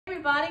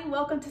everybody,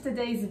 welcome to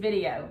today's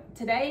video.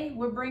 Today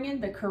we're bringing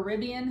the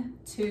Caribbean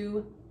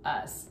to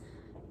us.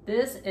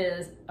 This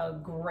is a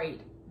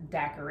great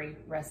daiquiri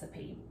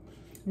recipe.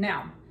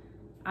 Now,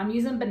 I'm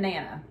using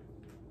banana.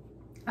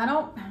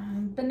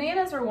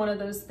 Bananas are one of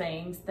those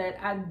things that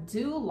I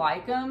do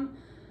like them,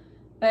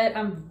 but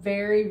I'm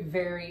very,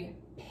 very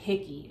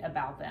picky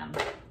about them.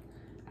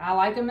 I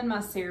like them in my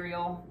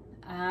cereal.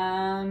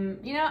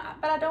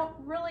 But I don't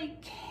really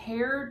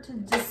care to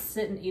just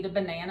sit and eat a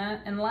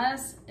banana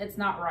unless it's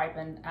not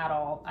ripened at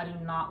all. I do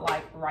not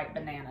like ripe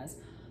bananas.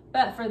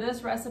 But for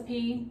this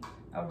recipe,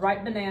 a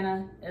ripe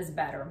banana is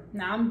better.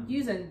 Now I'm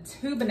using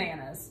two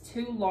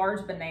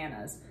large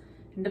bananas.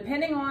 And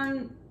depending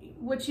on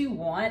what you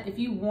want, if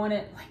you want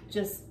it like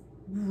just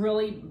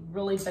really,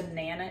 really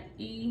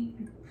banana-y,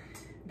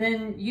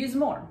 then use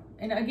more.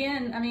 And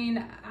again,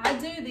 I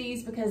do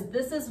these because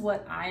this is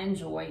what I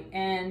enjoy.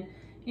 And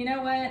you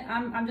know what?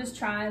 I'm just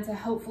trying to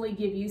hopefully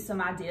give you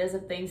some ideas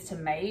of things to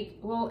make.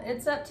 Well,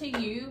 it's up to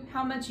you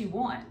how much you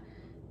want.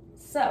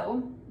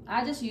 So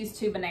I just used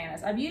two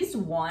bananas. I've used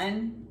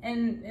one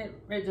and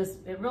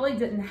it really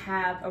didn't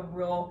have a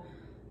real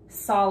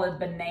solid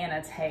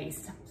banana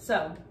taste.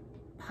 So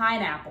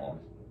pineapple.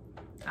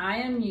 I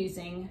am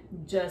using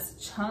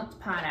just chunked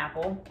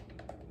pineapple.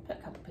 Put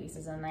a couple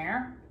pieces in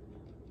there.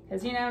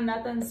 Because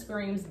nothing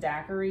screams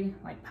daiquiri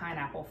like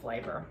pineapple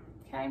flavor,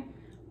 okay?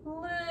 A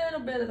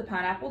little bit of the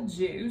pineapple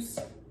juice,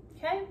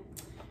 okay?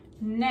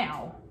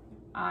 Now,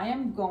 I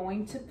am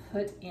going to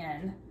put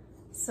in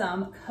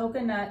some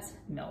coconut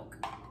milk.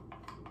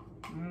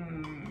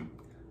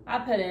 I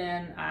put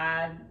in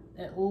at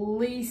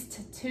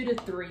least 2 to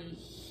 3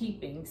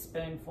 heaping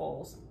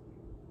spoonfuls.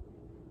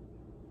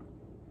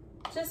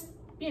 Just,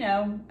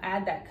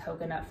 add that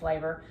coconut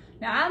flavor.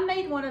 Now, I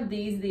made one of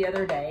these the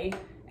other day,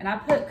 and I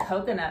put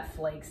coconut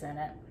flakes in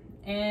it,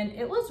 and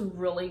it was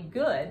really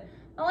good.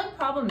 The only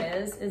problem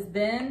is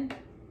then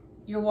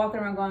you're walking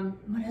around going,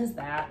 what is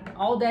that?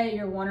 All day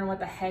you're wondering what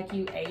the heck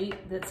you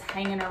ate that's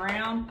hanging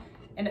around,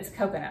 and it's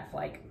coconut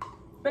flake.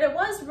 But it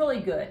was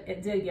really good.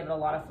 It did give it a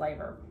lot of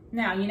flavor.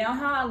 Now, you know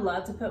how I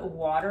love to put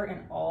water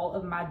in all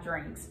of my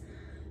drinks?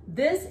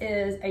 This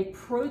is a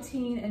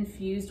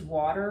protein-infused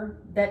water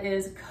that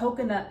is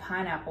coconut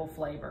pineapple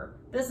flavor.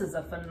 This is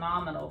a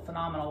phenomenal,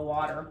 phenomenal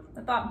water.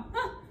 I thought,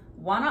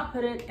 why not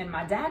put it in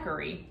my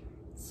daiquiri?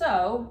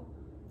 So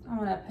I'm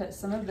gonna put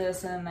some of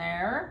this in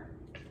there.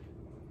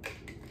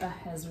 That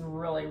is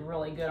really,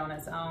 really good on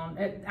its own.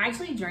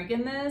 Actually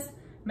drinking this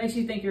makes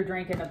you think you're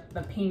drinking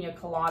a pina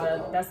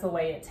colada. That's the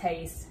way it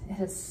tastes. It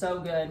is so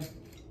good.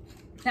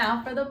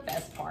 Now for the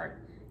best part,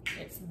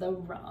 it's the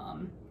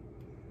rum.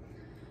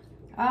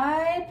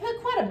 I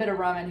put quite a bit of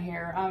rum in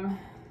here. I'm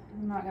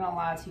not gonna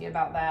lie to you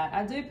about that.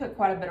 I do put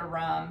quite a bit of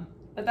rum,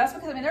 but that's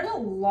because, there's a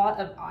lot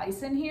of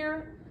ice in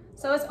here.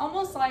 So it's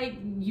almost like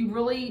you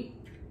really,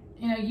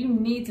 you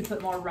need to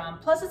put more rum.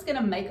 Plus it's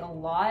gonna make a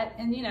lot.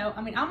 And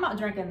I'm not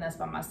drinking this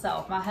by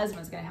myself. My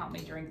husband's gonna help me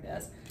drink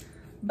this.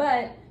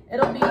 But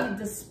it'll be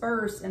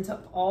dispersed into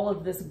all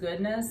of this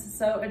goodness.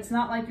 So it's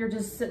not like you're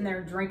just sitting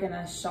there drinking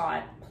a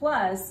shot.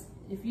 Plus,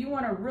 if you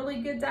want a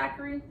really good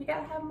daiquiri, you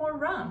gotta have more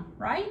rum,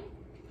 right?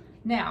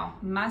 Now,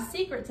 my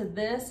secret to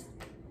this,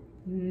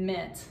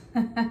 mint.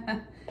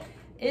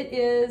 It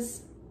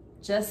is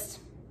just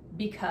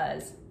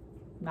because.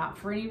 Not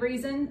for any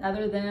reason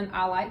other than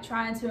I like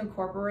trying to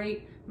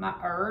incorporate my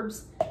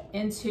herbs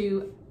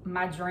into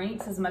my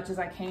drinks as much as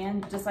I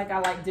can, just like I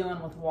like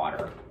doing with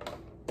water.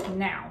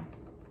 Now,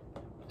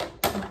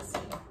 let's see.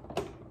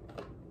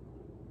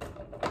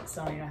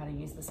 So I don't even know how to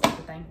use this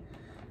stupid thing.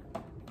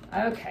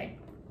 Okay.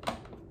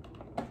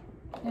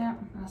 Yeah,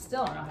 I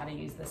still don't know how to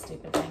use this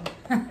stupid thing.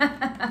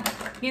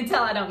 You can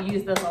tell I don't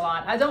use this a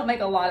lot. I don't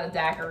make a lot of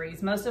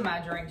daiquiris. Most of my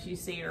drinks you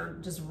see are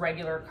just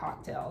regular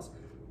cocktails.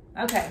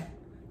 Okay.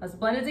 Let's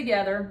blend it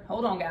together.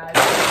 Hold on, guys.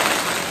 Doesn't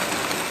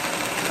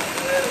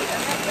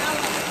that sound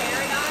like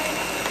paradise?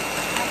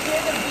 I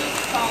hear the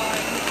beach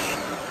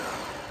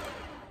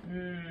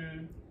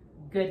calling.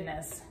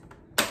 Goodness.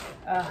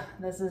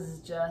 This is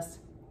just,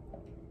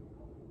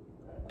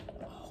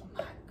 oh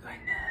my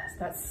goodness.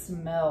 That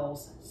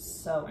smells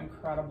so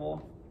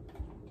incredible.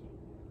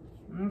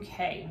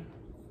 Okay.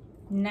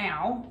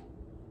 Now,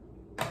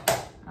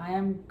 I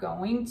am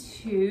going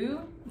to,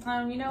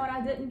 you know what I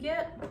didn't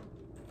get?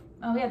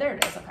 Oh yeah, there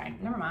it is. Okay,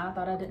 never mind. I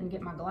thought I didn't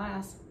get my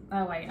glass.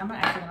 Oh wait, I'm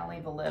actually gonna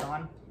leave the lid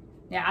on.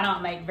 Yeah, I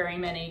don't make very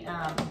many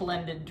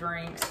blended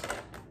drinks.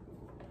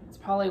 It's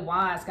probably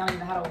why I don't even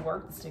know how to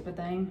work the stupid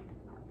thing.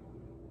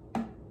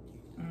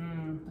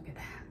 Look at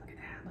that, look at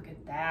that, look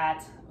at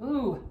that.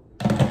 Ooh,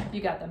 you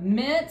got the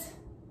mint,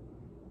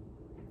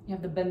 you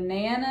have the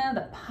banana,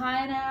 the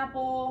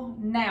pineapple.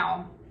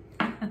 Now,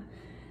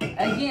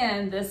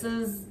 again,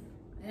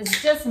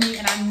 it's just me,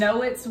 and I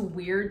know it's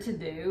weird to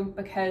do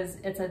because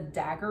it's a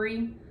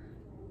daiquiri,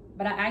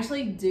 but I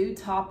actually do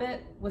top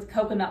it with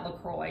coconut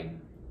LaCroix.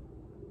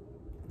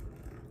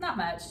 Not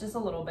much, just a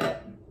little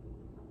bit.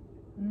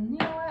 And you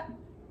know what?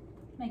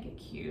 Make it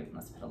cute.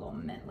 Let's put a little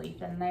mint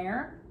leaf in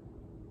there.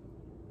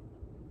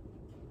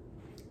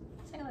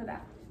 Take a look at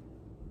that.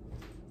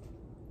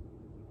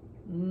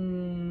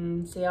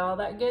 see all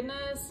that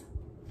goodness?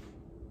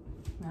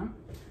 Yeah.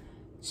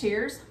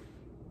 Cheers.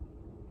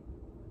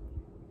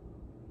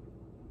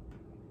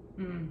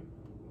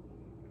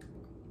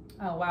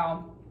 Oh,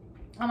 wow.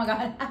 Oh my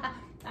God. I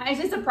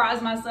actually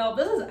surprised myself.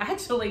 This is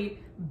actually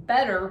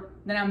better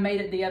than I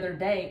made it the other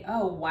day.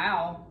 Oh,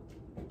 wow.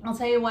 I'll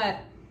tell you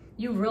what,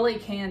 you really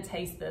can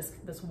taste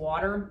this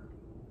water.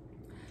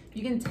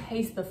 You can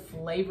taste the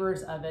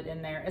flavors of it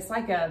in there. It's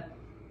like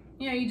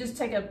you just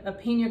take a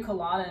pina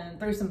colada and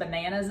throw some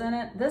bananas in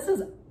it. This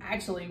is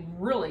actually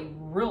really,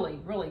 really,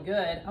 really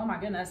good. Oh my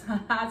goodness,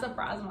 I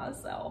surprised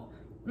myself.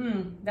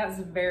 That's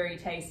very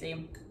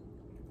tasty.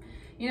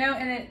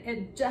 And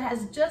it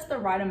has just the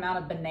right amount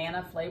of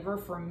banana flavor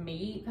for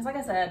me. Because like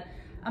I said,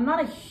 I'm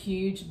not a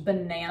huge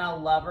banana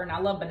lover, and I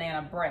love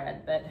banana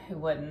bread, but who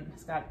wouldn't?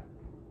 It's got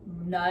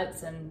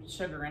nuts and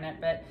sugar in it.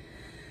 But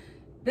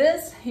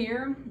this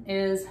here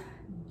is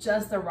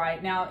just the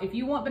right. Now, if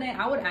you want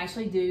banana, I would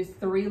actually do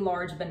 3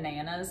 large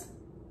bananas.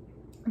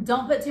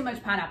 Don't put too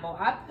much pineapple.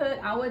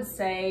 I would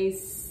say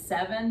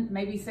 7,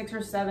 maybe 6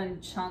 or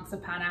 7 chunks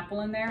of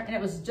pineapple in there, and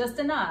it was just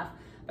enough.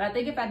 But I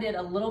think if I did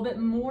a little bit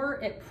more,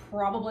 it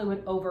probably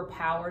would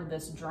overpower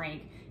this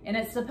drink. And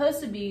it's supposed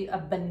to be a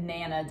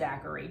banana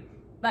daiquiri,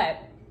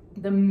 but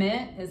the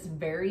mint is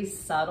very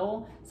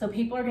subtle. So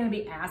people are gonna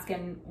be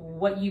asking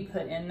what you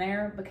put in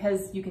there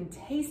because you can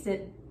taste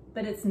it,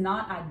 but it's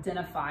not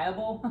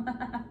identifiable.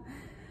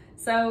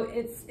 So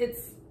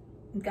it's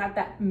got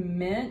that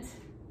mint,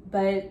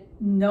 but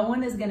no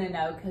one is gonna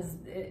know because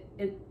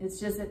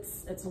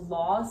it's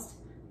lost,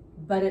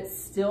 but it's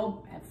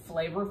still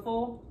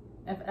flavorful,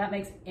 if that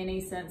makes any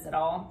sense at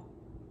all.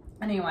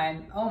 Anyway,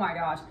 oh my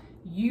gosh,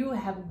 you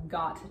have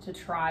got to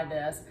try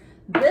this.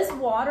 This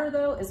water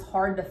though is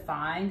hard to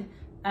find.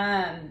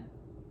 The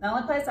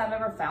only place I've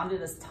ever found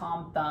it is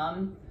Tom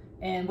Thumb,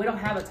 and we don't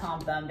have a Tom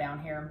Thumb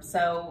down here.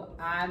 So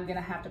I'm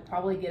gonna have to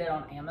probably get it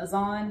on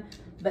Amazon,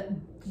 but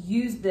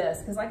use this,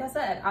 because like I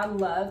said, I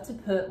love to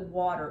put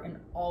water in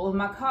all of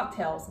my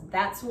cocktails.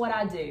 That's what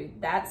I do.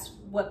 That's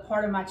what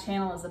part of my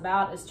channel is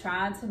about, is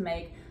trying to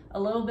make a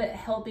little bit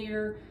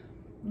healthier,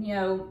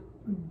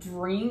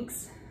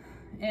 drinks.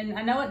 And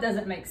I know it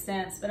doesn't make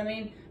sense, but I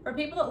mean, for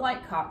people that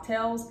like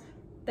cocktails,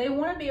 they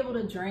want to be able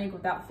to drink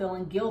without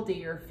feeling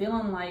guilty or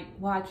feeling like,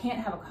 well, I can't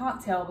have a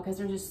cocktail because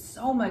there's just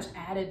so much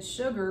added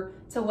sugar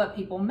to what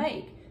people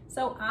make.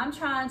 So I'm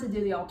trying to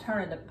do the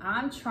alternative.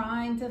 I'm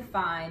trying to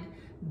find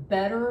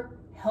better,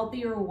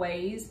 healthier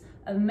ways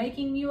of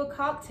making you a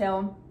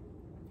cocktail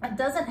that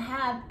doesn't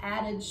have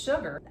added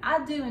sugar.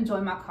 I do enjoy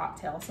my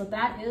cocktail, so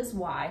that is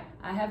why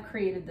I have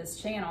created this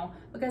channel,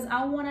 because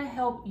I want to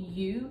help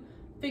you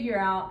figure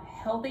out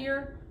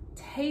healthier,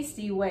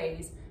 tasty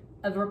ways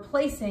of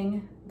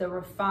replacing the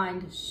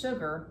refined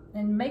sugar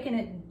and making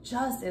it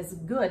just as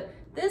good.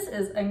 This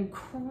is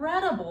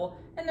incredible,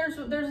 and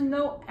there's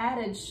no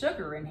added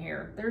sugar in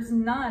here. There's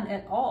none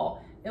at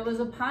all. It was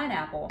a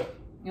pineapple,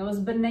 it was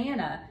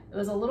banana, it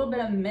was a little bit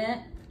of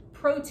mint,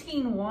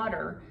 protein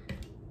water,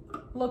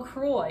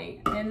 LaCroix,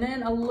 and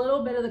then a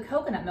little bit of the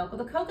coconut milk. But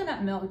the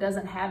coconut milk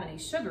doesn't have any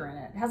sugar in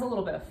it. It has a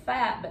little bit of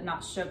fat, but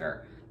not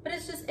sugar. But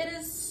it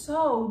is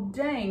so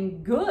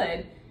dang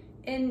good.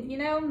 And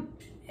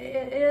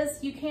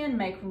you can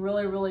make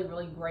really, really,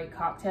 really great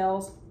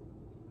cocktails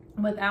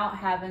without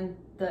having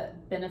the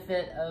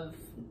benefit of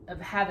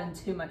having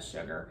too much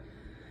sugar.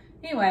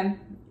 Anyway,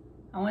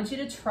 I want you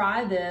to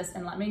try this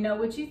and let me know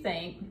what you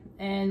think.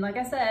 And like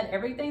I said,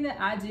 everything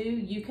that I do,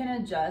 you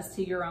can adjust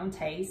to your own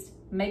taste.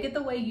 Make it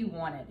the way you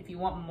want it. If you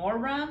want more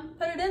rum,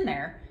 put it in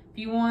there. If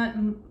you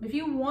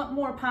want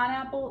more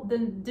pineapple,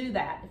 then do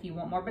that. If you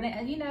want more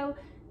banana,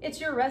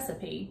 it's your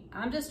recipe.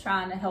 I'm just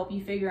trying to help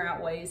you figure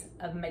out ways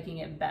of making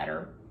it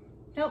better.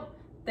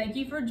 Thank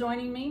you for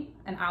joining me,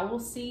 and I will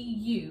see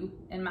you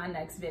in my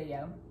next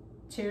video.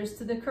 Cheers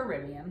to the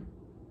Caribbean.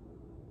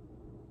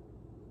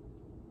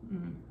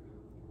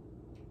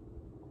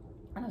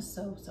 That is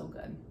so, so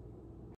good.